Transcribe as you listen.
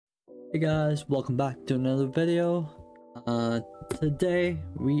Hey guys, welcome back to another video. Today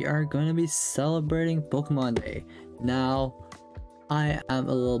we are going to be celebrating Pokemon Day. Now, I am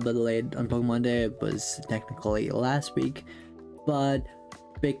a little bit late on Pokemon Day. It was technically last week, but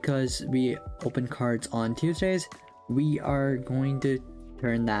because we open cards on Tuesdays, we are going to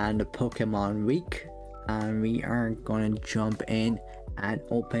turn that into Pokemon Week, and we are going to jump in and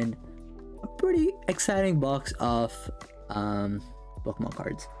open a pretty exciting box of Pokemon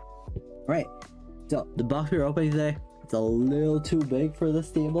cards. Right, so the box we're opening today, it's a little too big for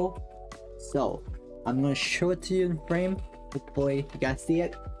this table, so I'm gonna show it to you in frame. Hopefully you guys see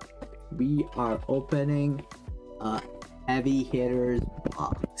it. We are opening a heavy hitters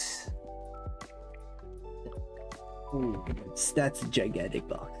box. Ooh, that's a gigantic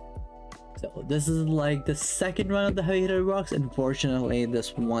box. So this is like the second run of the heavy hitter box. Unfortunately,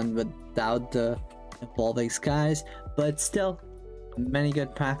 this one without the evolving skies, but still many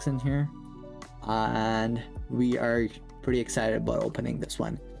good packs in here, and we are pretty excited about opening this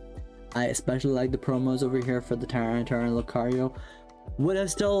one. I especially like the promos over here for the Tyranitar and Lucario. Would have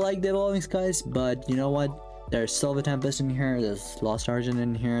still liked the evolving skies, but you know what, there's Silver Tempest in here, there's Lost Argent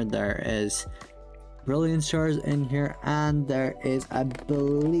in here, there is Brilliant Stars in here, and there is, I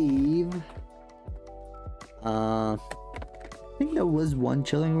believe, I think there was one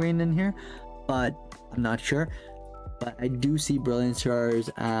Chilling Reign in here, but I'm not sure. But I do see Brilliant Stars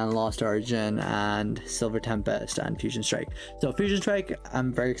and Lost Argent and Silver Tempest and Fusion Strike. So Fusion Strike,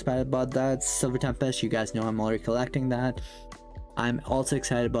 I'm very excited about that. Silver Tempest, you guys know I'm already collecting that. I'm also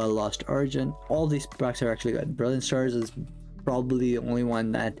excited about Lost Argent. All these packs are actually good. Brilliant Stars is probably the only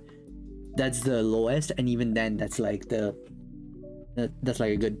one that's the lowest, and even then that's like that's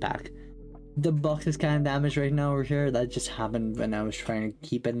like a good pack. The box is kind of damaged right now over here. That just happened when I was trying to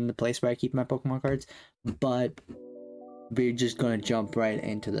keep it in the place where I keep my Pokemon cards, but we're just gonna jump right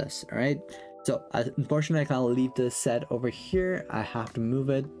into this. All right, so unfortunately I can't leave this set over here. I have to move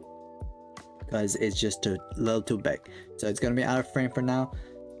it because it's just a little too big, so it's gonna be out of frame for now,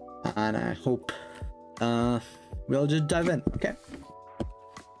 and I hope we'll just dive in. Okay,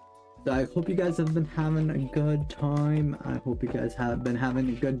 so I hope you guys have been having a good time. I hope you guys have been having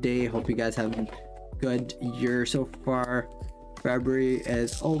a good day. Hope you guys have a good year so far. February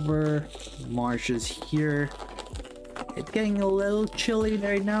is over, March is here. It's getting a little chilly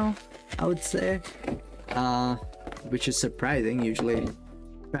right now, I would say, which is surprising. Usually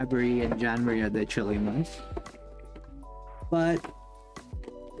February and January are the chilly months, but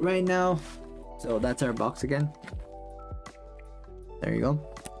right now, so that's our box again. There you go.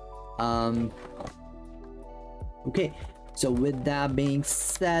 Okay, so with that being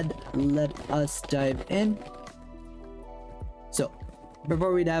said, let us dive in. So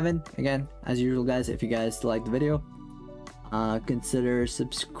before we dive in, again, as usual guys, if you guys like the video, consider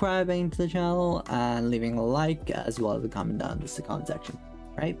subscribing to the channel and leaving a like, as well as a comment down in the comment section.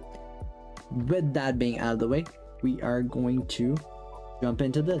 Right, with that being out of the way, we are going to jump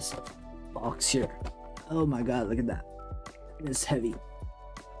into this box here. Oh my god, look at that. It's heavy.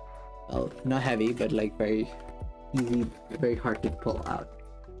 Well, not heavy, but like very easy, very hard to pull out.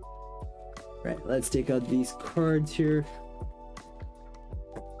 Right, let's take out these cards here.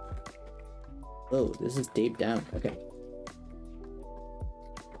 Oh, this is taped down. Okay,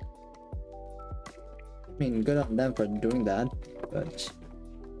 I mean, good on them for doing that, but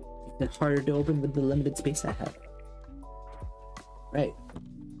it's harder to open with the limited space I have. Right,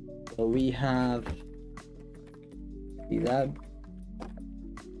 so we have, see that,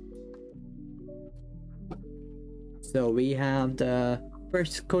 so we have the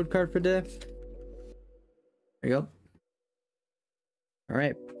first code card for the, there you go. All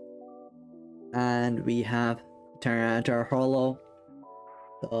right, and we have Tyranitar Holo,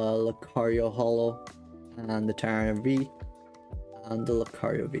 the Lucario Holo, and the Tyranitar V, and the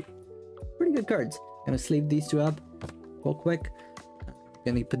Lucario V. Pretty good cards. Gonna sleeve these two up real quick.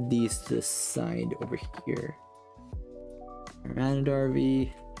 Gonna put these to the side over here. Tyranitar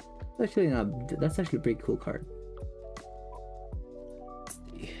V. Actually not. That's actually a pretty cool card. Let's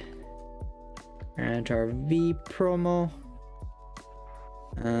see. Tyranitar V promo,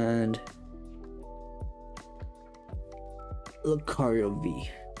 and Lucario V.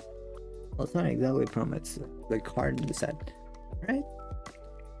 Well, it's not exactly a promo, it's the card in the set, right?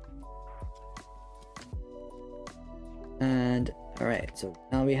 And alright, so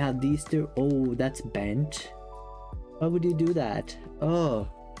now we have these two. Oh, that's bent. Why would you do that? Oh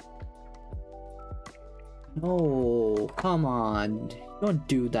no, come on, don't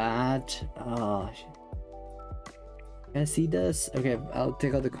do that. Oh, can I see this? Okay, I'll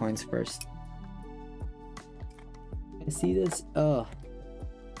take out the coins first. Can I see this? Oh,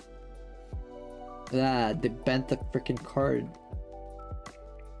 Ah, they bent the freaking card.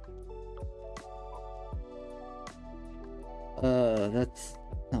 That's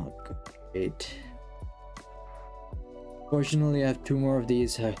not great. Fortunately, I have 2 more of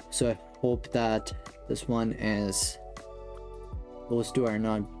these, so I hope that this one is... those 2 are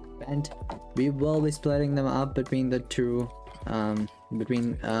not bent. We will be splitting them up between the 2,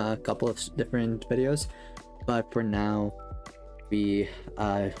 between a couple of different videos, but for now, we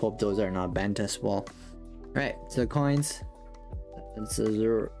hope those are not bent as well. Alright, so coins. This is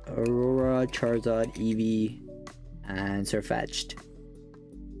Aurora, Charizard, Eevee, and Sirfetch'd.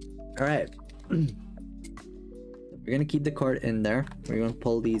 Alright. We're gonna keep the card in there. We're gonna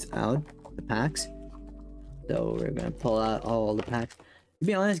pull these out, the packs. So we're gonna pull out all the packs. To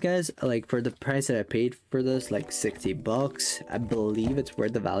be honest, guys, like for the price that I paid for this, like 60 bucks, I believe it's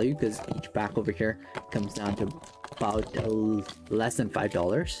worth the value because each pack over here comes down to about less than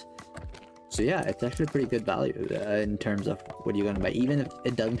 $5. So yeah, it's actually pretty good value in terms of what you're gonna buy, even if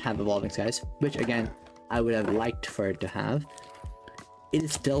it doesn't have Evolving Skies, which again, I would have liked for it to have. It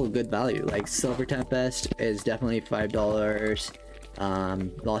is still good value. Like Silver Tempest is definitely $5.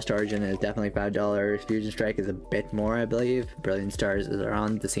 Lost Origin is definitely $5. Fusion Strike is a bit more, I believe. Brilliant Stars is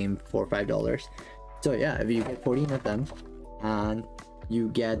around the same $4 or $5. So yeah, if you get 14 of them, and you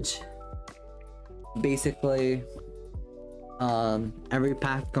get basically every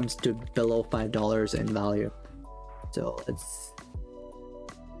pack comes to below $5 in value. So it's...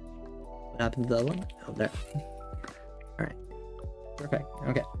 what happened to the other one? Oh, there. Alright. Perfect.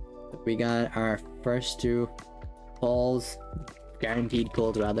 Okay. So we got our first 2 pulls. Guaranteed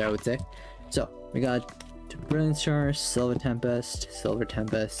pulls, rather, I would say. So we got Brilliant Stars, Silver Tempest, Silver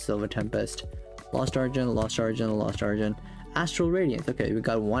Tempest, Silver Tempest, Lost Origin, Lost Origin, Lost Origin, Astral Radiance. Okay, we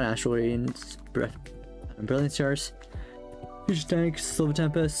got 1 Astral Radiance, Brilliant Stars, Fusion Strike, Silver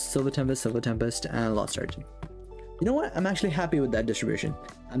Tempest, Silver Tempest, Silver Tempest, and Lost Origin. You know what? I'm actually happy with that distribution.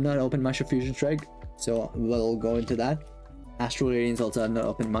 I'm not open much of Fusion Strike, so we'll go into that. Astral Radiance also I'm not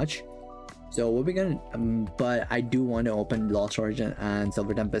open much. So what we're gonna, but I do want to open Lost Origin and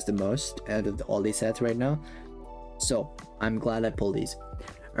Silver Tempest the most out of all these sets right now. So I'm glad I pulled these.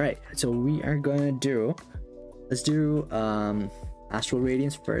 Alright, so we are gonna do, let's do Astral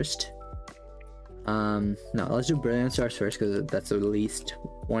Radiance first. No, let's do Brilliant Stars first because that's the least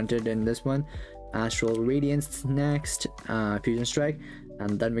wanted in this one. Astral Radiance next, Fusion Strike,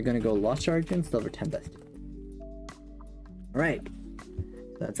 and then we're gonna go Lost Origin, Silver Tempest. Alright,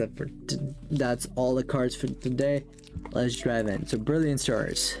 that's it for that's all the cards for today. Let's drive in. So Brilliant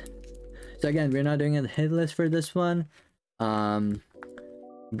Stars. So again, we're not doing a hit list for this one.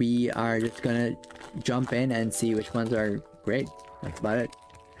 We are just gonna jump in and see which ones are great. That's about it.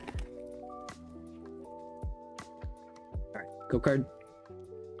 Alright, go card.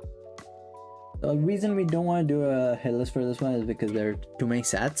 The reason we don't want to do a hit list for this one is because there are too many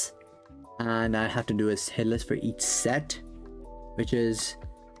sets, and I have to do a hit list for each set, which is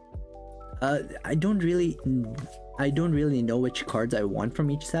I don't really know which cards I want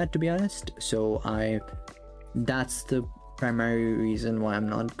from each set, to be honest. So that's the primary reason why I'm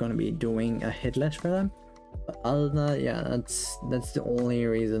not going to be doing a hit list for them. But other than that, yeah, that's the only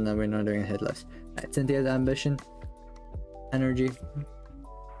reason that we're not doing a hit list. Right, Cynthia's Ambition, Energy,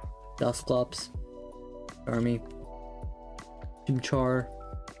 Dusclops, Army, Chimchar,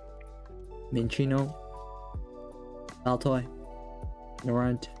 Minchino, Altoy,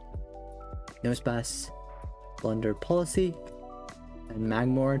 Norant, Nosepass, Blunder Policy, and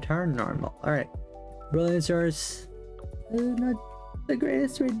Magmar Turn Normal. Alright, Brilliant Stars, not the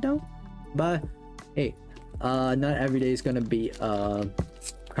greatest right now, but hey, not every day is gonna be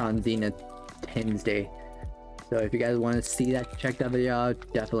Crown Zenith Tins Day. So if you guys want to see that, check that video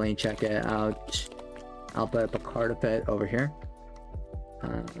out, definitely check it out. I'll put up a card of it over here.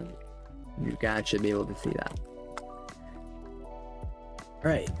 You guys should be able to see that.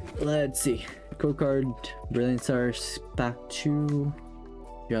 Alright, let's see. Code card, Brilliant Stars, pack 2,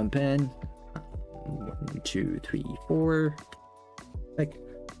 jump in. 1, 2, 3, 4. Pick.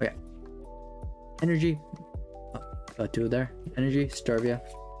 Okay. Energy. Oh, got 2 there. Energy, Starvia,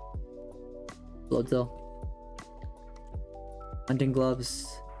 Bloodzel, Hunting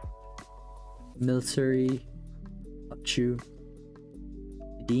Gloves, Milcery, Upchew,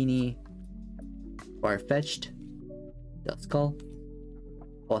 Houdini, Farfetch'd, Duskull,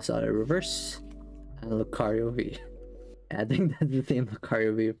 Boss Auto Reverse, and Lucario V. I think that's the same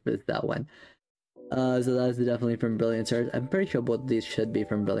Lucario V as that one. So that's definitely from Brilliant Stars. I'm pretty sure both of these should be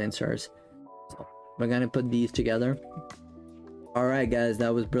from Brilliant Stars. So we're gonna put these together. Alright guys,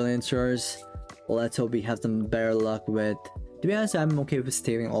 that was Brilliant Stars. Let's hope we have some better luck with To be honest, I'm okay with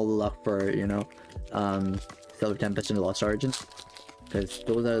saving all the luck for, you know, Silver Tempest and Lost Origin, because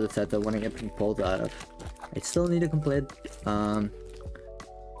those are the sets that want to get pulls out of. I still need to complete Silver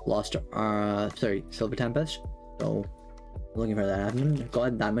Tempest, so looking for that. I haven't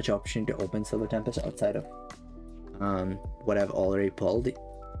got that much opportunity to open Silver Tempest outside of what I've already pulled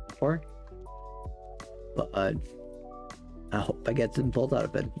for, but I hope I get some pulls out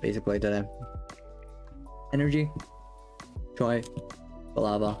of it basically today. Energy, Joy,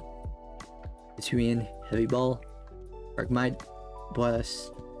 Balava, Hisuian, Heavy Ball, Arcmite,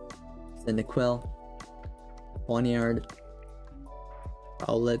 Bolas, Cyndaquil, Poniard,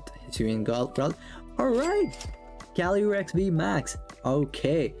 Owlet, Hisuian, Growl. Alright! Calyrex V Max.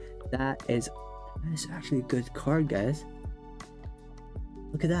 Okay, that is actually a good card, guys.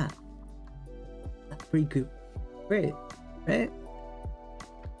 Look at that. That's pretty good. Great, right?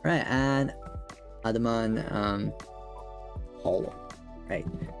 Right, and Adamant Hollow. Right.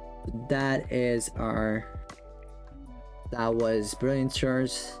 That was Brilliant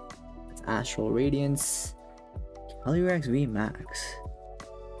Stars. That's Astral Radiance. Calyrex V Max.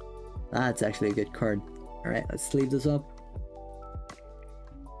 That's actually a good card. Alright, let's sleeve this up.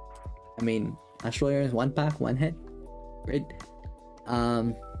 I mean, Astral Radiance, 1 pack, 1 hit. Great.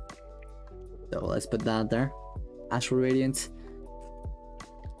 So let's put that there. Astral Radiance.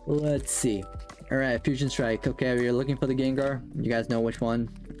 Let's see. Alright, Fusion Strike. Okay, we are looking for the Gengar. You guys know which one.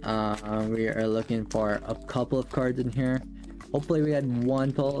 We are looking for a couple of cards in here. Hopefully we had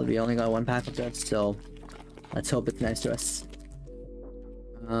 1 pull. We only got 1 pack of this, so let's hope it's nice to us.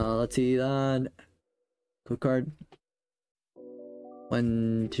 Let's see that. Code card.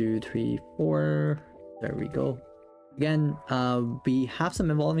 1, 2, 3, 4. There we go. Again, we have some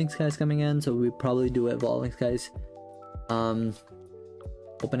Evolving Skies coming in, so we probably do Evolving Skies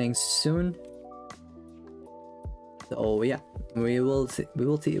opening soon. So yeah, we will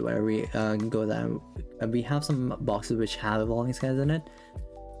see where we go there. We have some boxes which have Evolving Skies in it,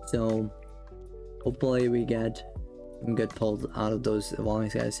 so hopefully we get some good pulls out of those Evolving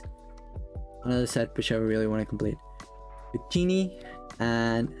Skies. Another set which I really want to complete. Victini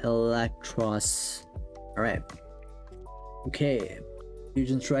and Electros. Alright. Okay.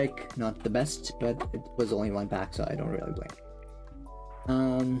 Fusion Strike, not the best, but it was only 1 pack, so I don't really blame.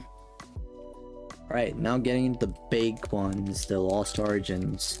 Alright, now getting into the big ones, the Lost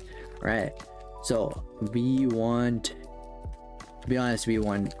Origins. Right. So we want, to be honest, we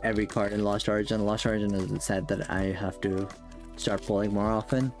want every card in Lost Origin. Lost Origin is a set that I have to start pulling more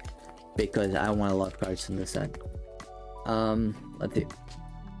often, because I want a lot of cards in this set. Let's see.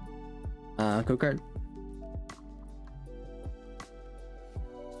 Code card.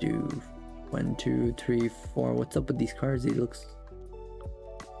 Do 1, 2, 3, 4. What's up with these cards? They're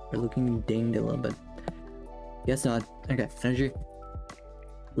looking dinged a little bit. Guess not. Okay, Energy.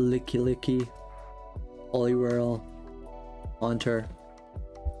 Licky, Poliwhirl, Haunter,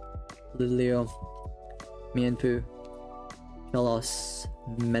 Lilio, Mienfoo, Kalos,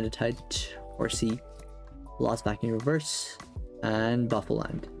 Meditite, Horsey, Lost Back in Reverse, and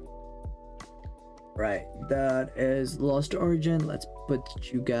Buffaloland. Right, that is Lost Origin. Let's put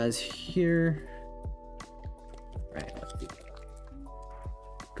you guys here. Right, let's see.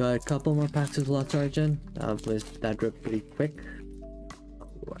 Got a couple more packs of Lost Origin. That ripped pretty quick.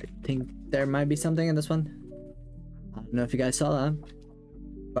 Oh, I think there might be something in this one. I don't know if you guys saw that,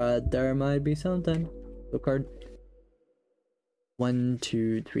 but there might be something. Go card. 1,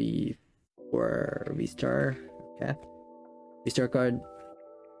 2, 3, 4. V-Star. Okay. V-Star card.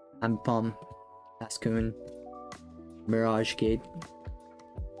 Ampom. Cascoon. Mirage Gate.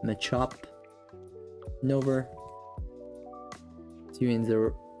 Machop. Nover. Hisuian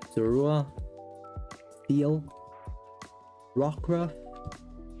Zorua. Steel. Rockruff.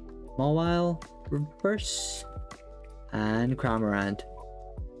 Mawile. Reverse. And Cramorant.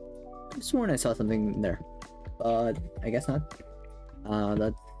 I'm sworn I saw something there, but I guess not.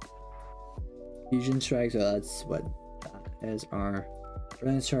 That's Fusion Strike, so that's what that is. Our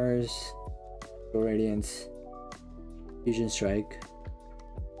Brilliant Stars, Radiance, Fusion Strike,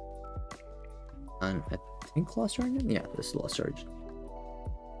 and I think Lost Origin. Yeah, this is Lost Origin.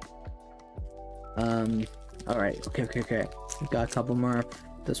 Alright, okay. We got a couple more.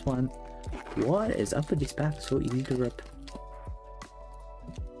 This one. What is up with these packs? So easy to rip.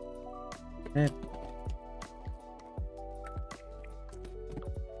 Okay.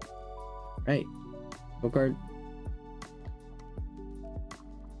 Right. Go card.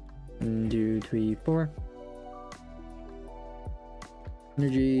 1, 2, 3, 4.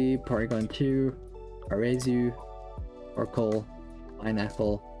 Energy, Porygon 2, Arazu, Oracle,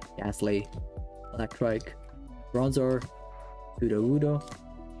 Pineapple, Ghastly, Electrike, Bronzor, Sudowoodo,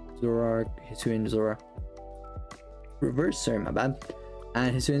 Zoroark, Hisuian Zoroark. Reverse, sorry, my bad.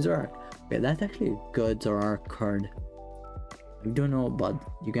 And Hisuian Zoroark. Okay, that's actually a good Zoroark card. I don't know about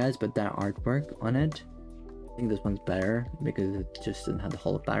you guys, but that artwork on it, I think this one's better because it just doesn't have the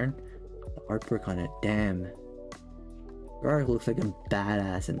hollow pattern. The artwork on it, damn. Zoroark looks like a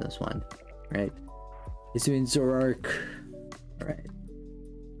badass in this one, right? Hisuian Zoroark. Alright.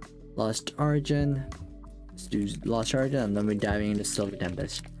 Lost Origin. Let's do Lost Origin and then we're diving into Silver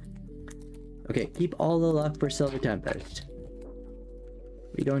Tempest. Okay, keep all the luck for Silver Tempest.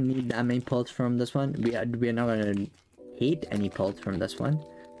 We don't need that many pulls from this one. We are not gonna hate any pulls from this one,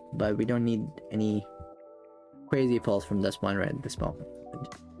 but we don't need any crazy pulls from this one right at this moment.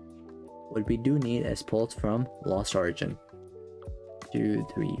 What we do need is pulls from Lost Origin. 2,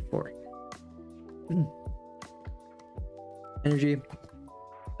 3, 4. Energy,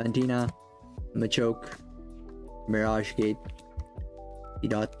 Fantina, Machoke, Mirage Gate,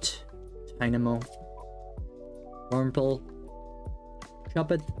 Dot, Dynamo, Wurmple,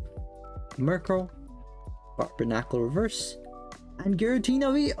 Choppet, Murkrow, Barnacle Reverse, and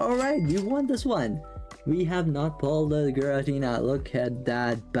Giratina. Alright, we won this one. We have not pulled the Giratina. Look at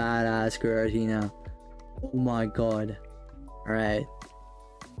that badass Giratina. Oh my god. Alright.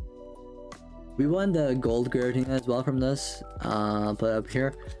 We won the gold Giratina as well from this. Put up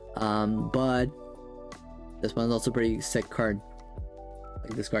here. But this one's also pretty sick card.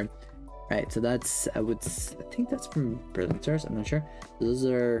 Like this card. Right, so that's I think that's from Brilliant Stars, I'm not sure.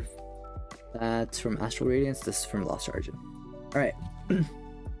 That's from Astral Radiance, this is from Lost Origin. Alright.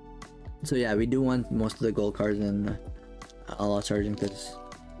 So yeah, we do want most of the gold cards in Lost Origin because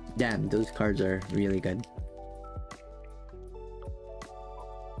damn, those cards are really good.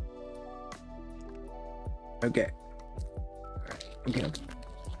 Okay. Okay.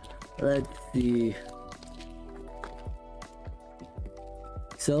 Let's see.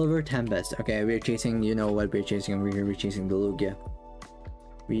 Silver Tempest. Okay, we're chasing, you know what we're chasing. We're chasing the Lugia.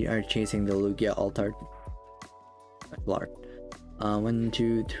 We are chasing the Lugia Altart. Lord. 1,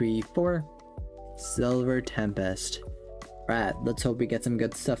 2, 3, 4. Silver Tempest. Alright, let's hope we get some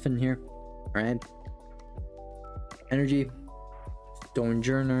good stuff in here. Alright. Energy.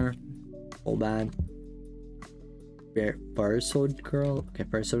 Stonejourner. All bad. Farsod Girl. Okay,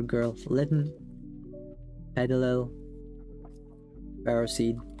 Farsod Girl. Litten. Petalil.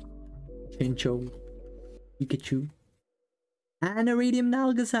 Barrowseed, Chincho, Pikachu, and Iridium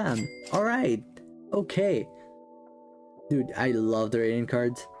Nalgazam. Alright, okay. Dude, I love the Radiant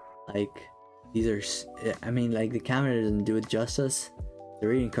cards. Like, these are, I mean, like, the camera doesn't do it justice. The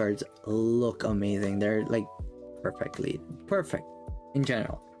Radiant cards look amazing. They're, like, perfect in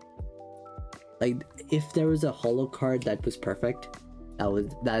general. Like, if there was a holo card that was perfect,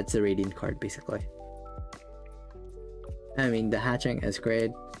 that's a Radiant card, basically. I mean, the hatching is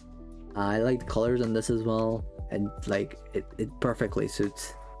great. I like the colors on this as well, and like it perfectly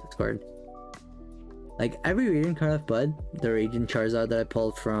suits this card. Like every Radiant card I've put, the Radiant Charizard that I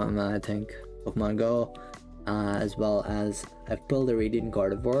pulled from I think Pokemon Go, as well as I've pulled the Radiant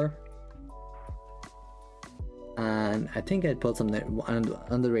Gardevoir, and I think I pulled something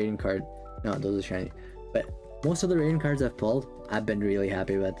on the Radiant card. No, those are shiny, but most of the Radiant cards I've pulled, I've been really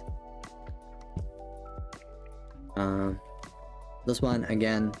happy with. This one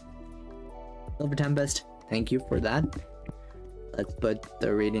again, Silver Tempest, thank you for that. Let's put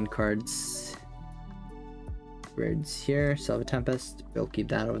the Radiant cards here. Silver Tempest, we'll keep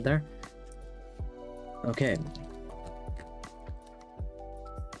that over there. Okay,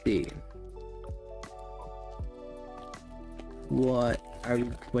 see what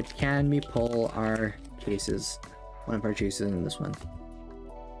can we pull our cases, one of our chases in this one.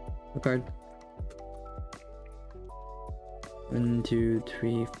 What card? 1, 2,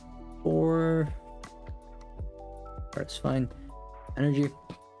 3, 4. That's fine. Energy,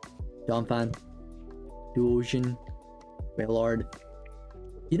 Donphan, Duosion, Wailord.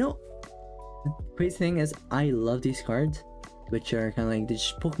 You know, the crazy thing is, I love these cards, which are kind of like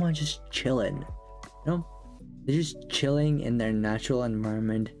this Pokemon just chilling. You know, they're just chilling in their natural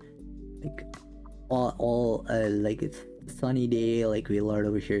environment, like all like it's a sunny day. Like Wailord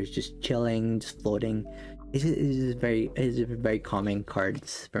over here is just chilling, just floating. It's very calming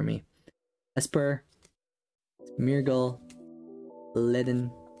cards for me. Esper, Mirgle,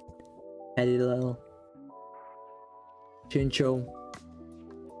 Litten, Petilil, Chincho,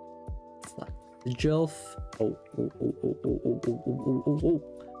 Jilf,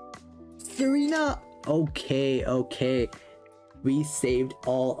 Serena. Okay, we saved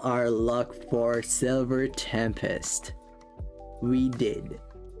all our luck for Silver Tempest. We did.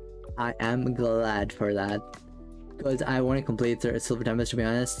 I am glad for that, because I want to complete Silver Tempest, to be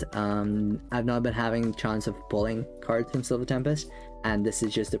honest. I've not been having chance of pulling cards from Silver Tempest, and this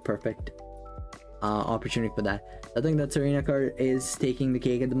is just the perfect opportunity for that. I think that Serena card is taking the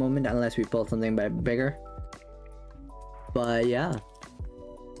cake at the moment, unless we pull something bigger. But yeah,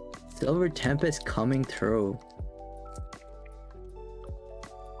 Silver Tempest coming through.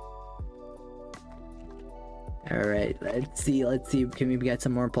 All right, let's see. Can we get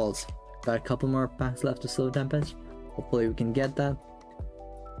some more pulls? Got a couple more packs left of Silver Tempest. Hopefully we can get that.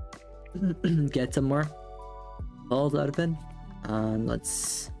 Get some more pulls out of it.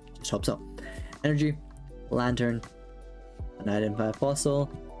 Let's just hope so. Energy, Lantern, Unidentified Fossil,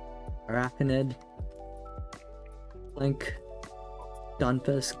 Arachnid, Link,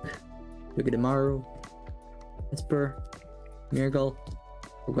 Stunfisk, Yogidamaru, Whisper, Miracle.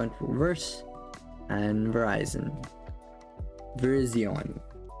 We're going for reverse, and Verizon. Virizion.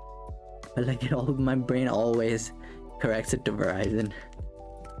 I like it all. My brain always corrects it to Verizon.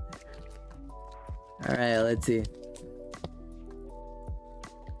 Alright, let's see.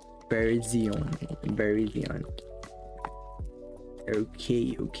 Virizion.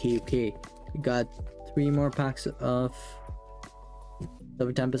 Okay. We got 3 more packs of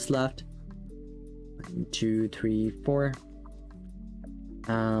Silver Tempest left. 1, 2, 3, 4.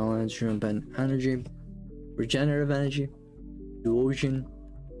 Let's jump in energy, regenerative energy, Duosion,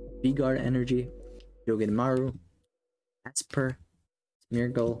 V-Guard energy, Yogidamaru, Esper,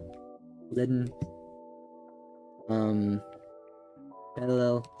 Smeargle, Litten,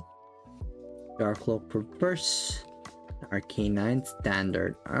 Belil, Darkcloak reverse, Arcanine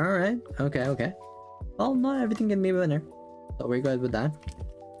standard. Alright, okay. Well, not everything can be a winner, so we're good with that.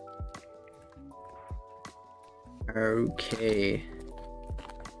 Okay.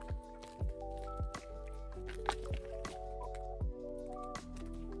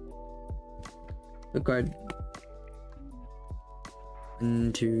 Good card.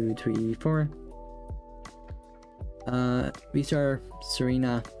 1, 2, 3, 4. V-Star,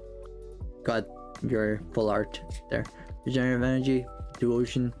 Serena. Got your full art there. Regenerative energy,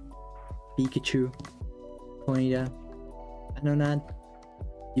 Duosion, Pikachu, Ponyta, Venonat,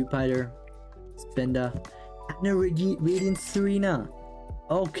 Jupiter, Spinda, and a Radiant Serena.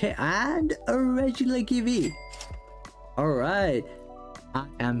 Okay, and a Regieleki V. Alright. I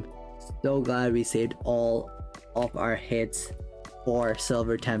am so glad we saved all of our hits for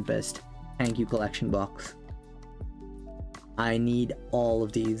Silver Tempest. Thank you, collection box. I need all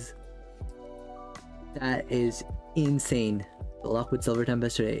of these. That is insane. The luck with Silver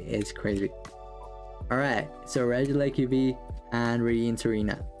Tempest today is crazy. Alright, so Regieleki V and Radiant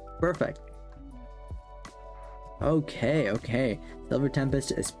Serena. Perfect. Okay. Silver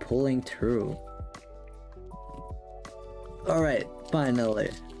Tempest is pulling through. Alright, finally.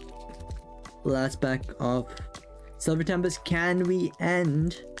 Last pack of Silver Tempest. Can we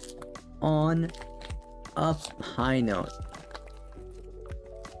end on a high note?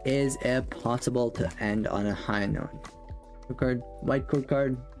 Is it possible to end on a high note? Code card, white code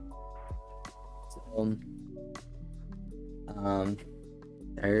card. So,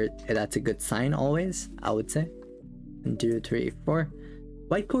 that's a good sign always, I would say. 1, 2, 3, 4.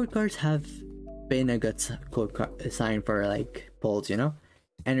 White code cards have been a good sign for like pulls, you know?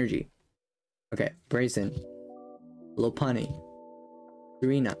 Energy. Okay, Brazen, Lopunny,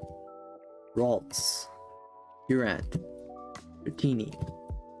 Serena, Ralts, Durant, Rutini,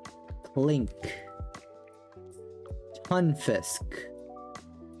 Clink, Tunfisk,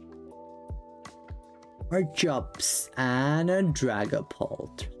 Archops, and a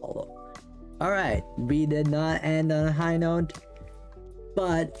Dragapult. Alright, we did not end on a high note,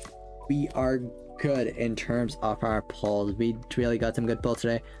 but we are good in terms of our pulls. We really got some good pulls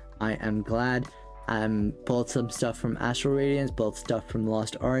today. I am glad. Pulled some stuff from Astral Radiance, pulled stuff from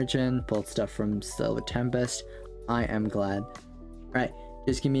Lost Origin, pulled stuff from Silver Tempest. I am glad. Alright,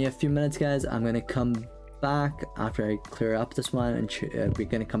 just give me a few minutes, guys. I'm gonna come back after I clear up this one, and we're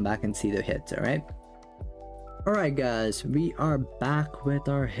gonna come back and see the hits, alright? Alright, guys, we are back with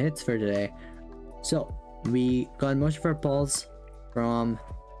our hits for today. So, we got most of our pulls from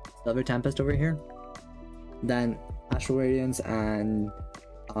Silver Tempest over here. Then Astral Radiance and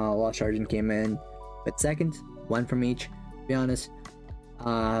Lost Origin came in with second, 1 from each. To be honest,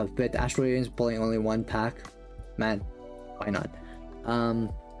 with Astral Radiance pulling only 1 pack, man, why not?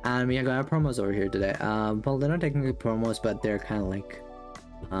 And we got our promos over here today. Well, they're not technically promos, but they're kind of like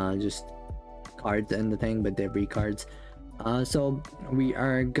just cards in the thing, but they're V-cards. So we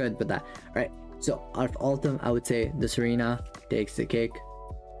are good with that. All right. So out of all of them, I would say the Serena takes the cake.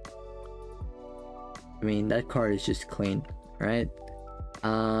 I mean, that card is just clean, right?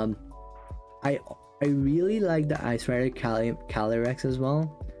 I I really like the Ice Rider Calyrex as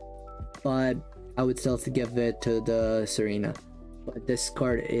well, but I would still give it to the Serena. But this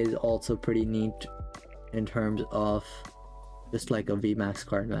card is also pretty neat in terms of just like a VMAX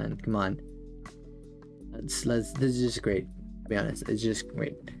card, man. Come on. This is just great, to be honest. It's just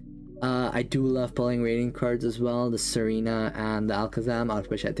great. I do love pulling rating cards as well, the Serena and the Alakazam, out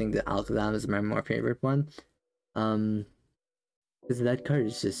of which I think the Alakazam is my more favorite one. Because that card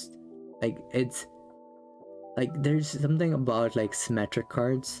is just like, it's like there's something about like symmetric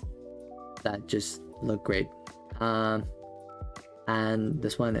cards that just look great. And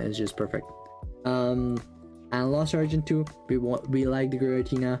this one is just perfect. And Lost Origin 2, we like the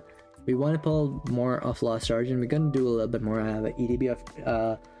Giratina. We want to pull more of Lost Origin. We're gonna do a little bit more. I have an EDB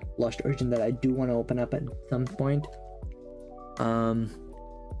of Lost Origin that I do want to open up at some point,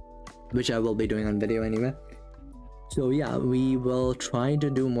 which I will be doing on video anyway. So yeah, we will try to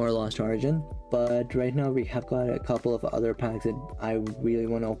do more Lost Origin, but right now we have got a couple of other packs that I really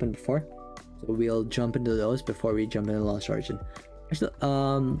want to open before, so we'll jump into those before we jump into Lost Origin. Actually,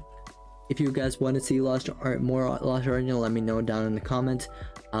 if you guys want to see more Lost Origin, let me know down in the comments.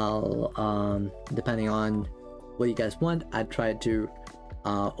 I'll depending on what you guys want, I try to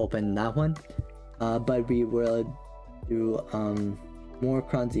open that one, but we will do more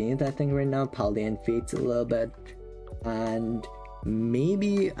Crown Zenith, I think, right now. Paldean Fates a little bit, and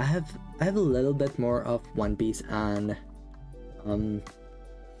maybe I have a little bit more of One Piece and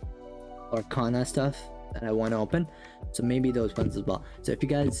Arcana stuff that I want to open, so maybe those ones as well. So if you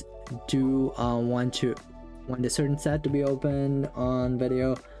guys do want a certain set to be open on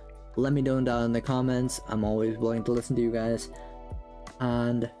video, let me know down in the comments. I'm always willing to listen to you guys,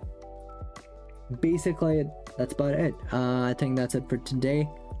 and basically that's about it. I think that's it for today.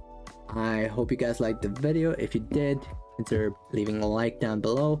 I hope you guys liked the video. If you did, consider leaving a like down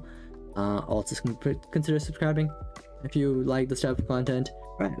below. Also consider subscribing if you like this type of content.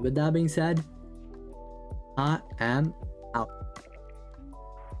 Right, with that being said, I am